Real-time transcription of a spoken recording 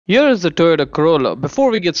Here is the Toyota Corolla.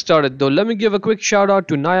 Before we get started though, let me give a quick shout out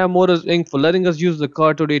to Naya Motors Inc. for letting us use the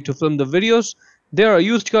car today to film the videos. They are a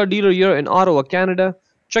used car dealer here in Ottawa, Canada.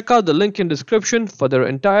 Check out the link in description for their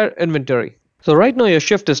entire inventory. So right now your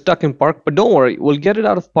shift is stuck in park, but don't worry, we'll get it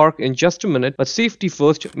out of park in just a minute. But safety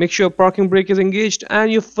first, make sure your parking brake is engaged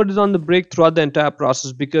and your foot is on the brake throughout the entire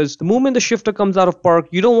process, because the moment the shifter comes out of park,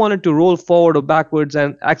 you don't want it to roll forward or backwards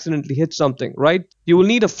and accidentally hit something, right? You will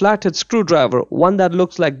need a flathead screwdriver, one that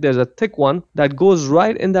looks like there's a thick one that goes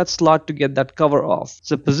right in that slot to get that cover off.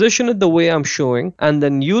 So position it the way I'm showing and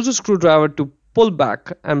then use a screwdriver to pull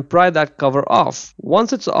back and pry that cover off.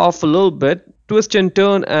 Once it's off a little bit, twist and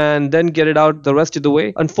turn and then get it out the rest of the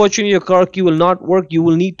way. Unfortunately, your car key will not work. You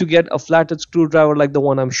will need to get a flathead screwdriver like the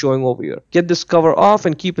one I'm showing over here. Get this cover off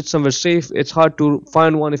and keep it somewhere safe. It's hard to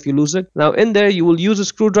find one if you lose it. Now in there, you will use a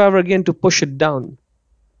screwdriver again to push it down.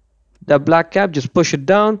 That black cap, just push it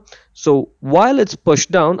down. So while it's pushed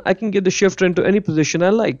down, I can get the shifter into any position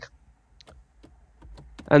I like.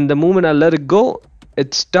 And the moment I let it go,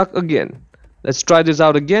 it's stuck again. Let's try this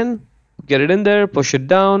out again. Get it in there, push it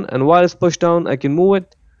down, and while it's pushed down, I can move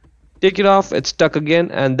it. Take it off, it's stuck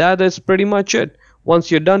again, and that is pretty much it.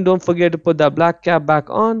 Once you're done, don't forget to put that black cap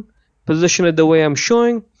back on, position it the way I'm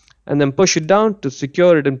showing, and then push it down to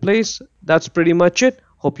secure it in place. That's pretty much it.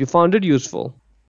 Hope you found it useful.